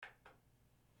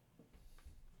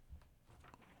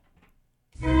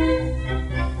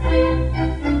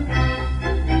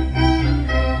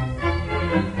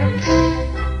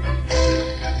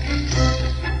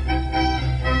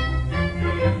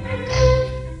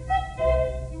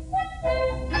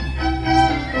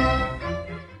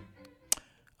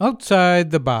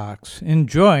Outside the box,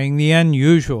 enjoying the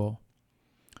unusual.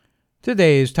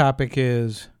 Today's topic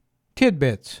is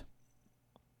tidbits.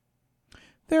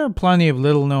 There are plenty of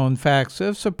little-known facts that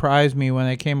have surprised me when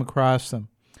I came across them.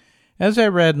 As I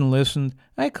read and listened,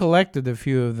 I collected a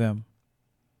few of them.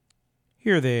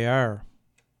 Here they are.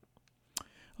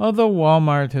 Although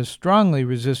Walmart has strongly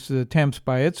resisted attempts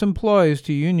by its employees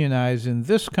to unionize in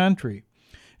this country,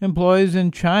 employees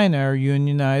in China are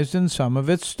unionized in some of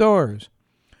its stores.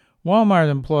 Walmart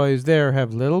employees there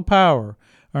have little power,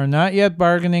 are not yet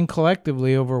bargaining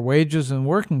collectively over wages and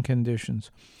working conditions,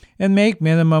 and make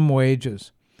minimum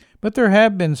wages. But there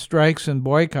have been strikes and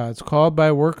boycotts called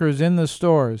by workers in the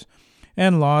stores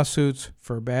and lawsuits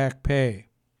for back pay.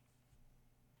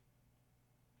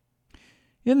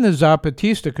 In the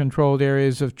Zapatista-controlled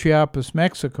areas of Chiapas,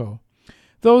 Mexico,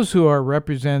 those who are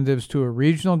representatives to a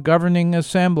regional governing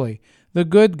assembly, the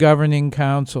Good Governing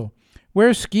Council,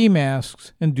 wear ski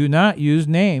masks and do not use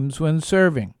names when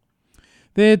serving.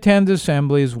 They attend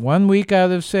assemblies 1 week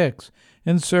out of 6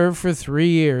 and serve for 3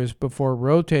 years before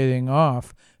rotating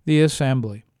off the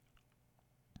assembly.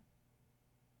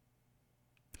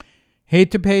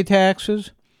 Hate to pay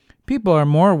taxes? People are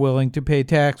more willing to pay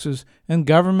taxes, and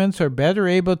governments are better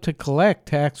able to collect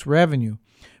tax revenue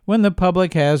when the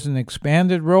public has an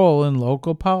expanded role in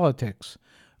local politics,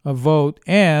 a vote,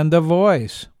 and a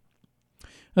voice.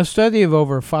 A study of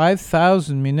over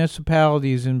 5,000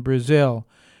 municipalities in Brazil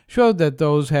showed that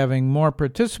those having more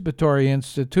participatory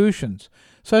institutions,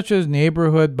 such as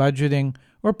neighborhood budgeting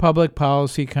or public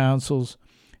policy councils,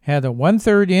 had a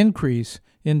 1/3 increase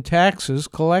in taxes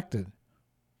collected.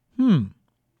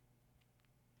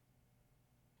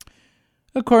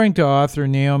 According to author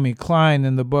Naomi Klein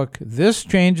in the book This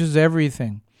Changes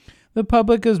Everything, the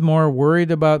public is more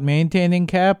worried about maintaining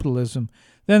capitalism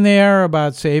than they are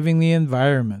about saving the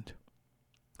environment.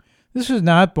 This is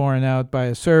not borne out by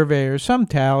a survey or some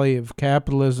tally of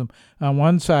capitalism on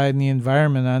one side and the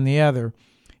environment on the other.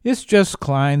 It's just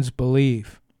Klein's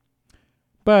belief.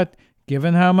 But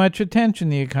given how much attention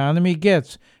the economy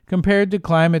gets compared to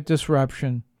climate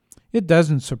disruption, it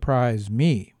doesn't surprise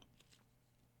me.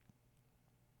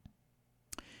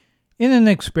 In an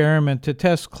experiment to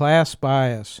test class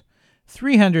bias,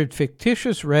 300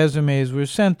 fictitious resumes were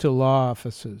sent to law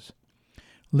offices.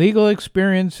 Legal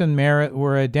experience and merit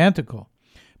were identical,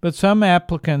 but some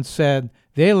applicants said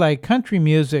they liked country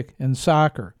music and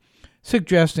soccer,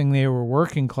 suggesting they were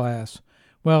working class,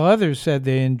 while others said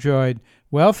they enjoyed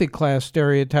wealthy class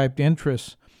stereotyped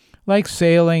interests like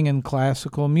sailing and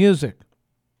classical music.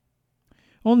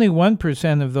 Only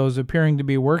 1% of those appearing to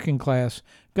be working class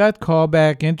got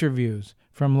callback interviews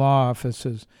from law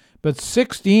offices, but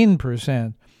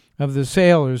 16% of the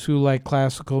sailors who like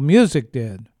classical music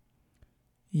did.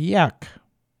 Yuck.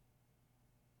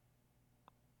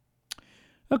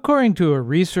 According to a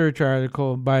research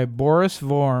article by Boris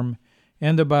Vorm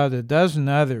and about a dozen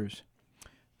others,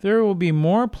 there will be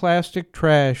more plastic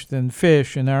trash than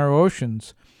fish in our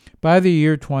oceans by the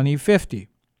year 2050.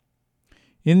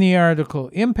 In the article,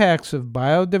 Impacts of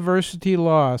Biodiversity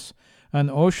Loss on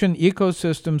Ocean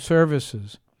Ecosystem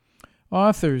Services,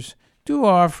 authors do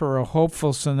offer a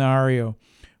hopeful scenario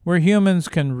where humans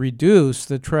can reduce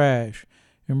the trash,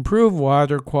 improve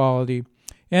water quality,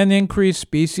 and increase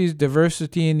species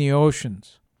diversity in the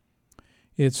oceans.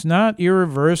 It's not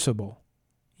irreversible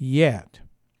yet.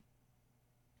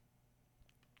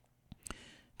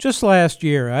 Just last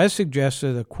year, I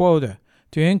suggested a quota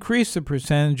to increase the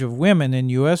percentage of women in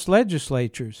U.S.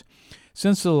 legislatures,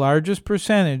 since the largest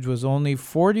percentage was only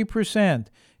 40%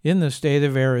 in the state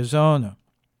of Arizona.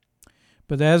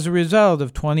 But as a result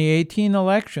of 2018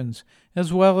 elections,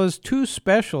 as well as 2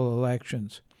 special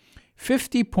elections,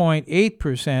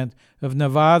 50.8% of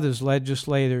Nevada's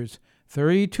legislators,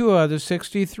 32 out of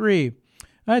 63,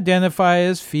 identify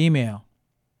as female.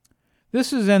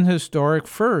 This is an historic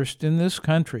first in this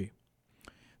country.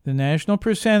 The national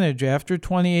percentage after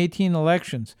 2018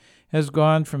 elections has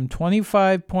gone from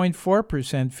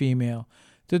 25.4% female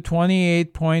to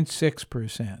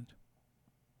 28.6%.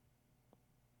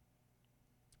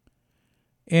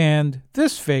 And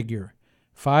this figure,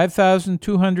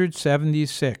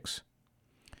 5,276.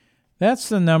 That's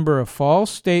the number of false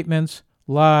statements,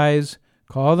 lies,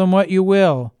 call them what you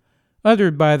will,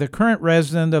 uttered by the current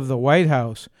resident of the White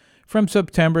House from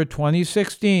September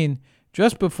 2016,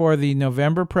 just before the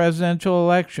November presidential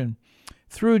election,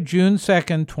 through June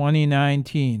 2,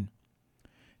 2019.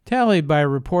 Tallied by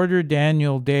reporter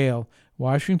Daniel Dale,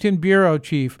 Washington bureau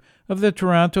chief of the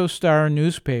Toronto Star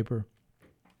newspaper.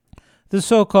 The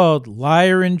so-called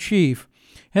liar-in-chief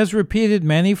has repeated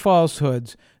many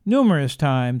falsehoods numerous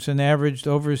times and averaged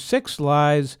over 6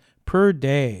 lies per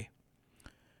day.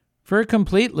 For a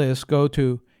complete list, go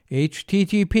to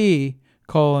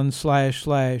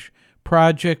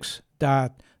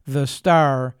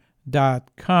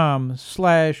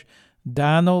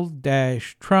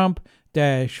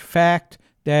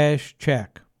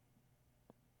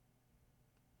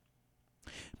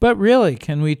But really,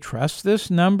 can we trust this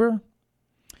number?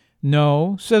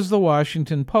 No, says the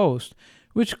Washington Post,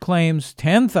 which claims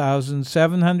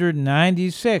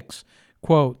 10,796,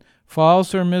 quote,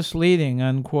 false or misleading,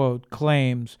 unquote,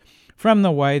 claims from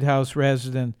the White House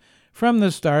resident from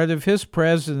the start of his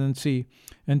presidency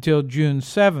until June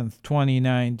 7,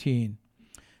 2019.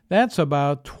 That's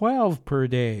about 12 per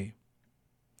day.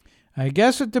 I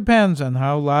guess it depends on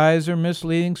how lies or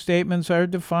misleading statements are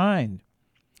defined.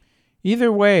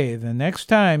 Either way, the next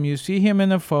time you see him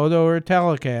in a photo or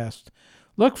telecast,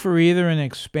 look for either an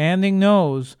expanding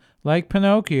nose, like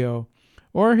Pinocchio,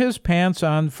 or his pants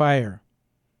on fire.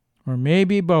 Or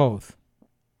maybe both.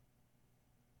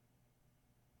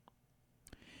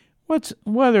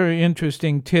 What are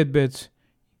interesting tidbits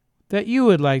that you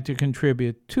would like to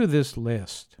contribute to this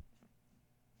list?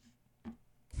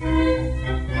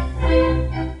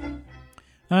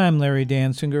 I'm Larry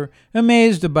Dansinger,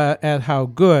 amazed at how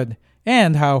good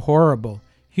and how horrible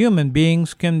human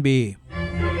beings can be.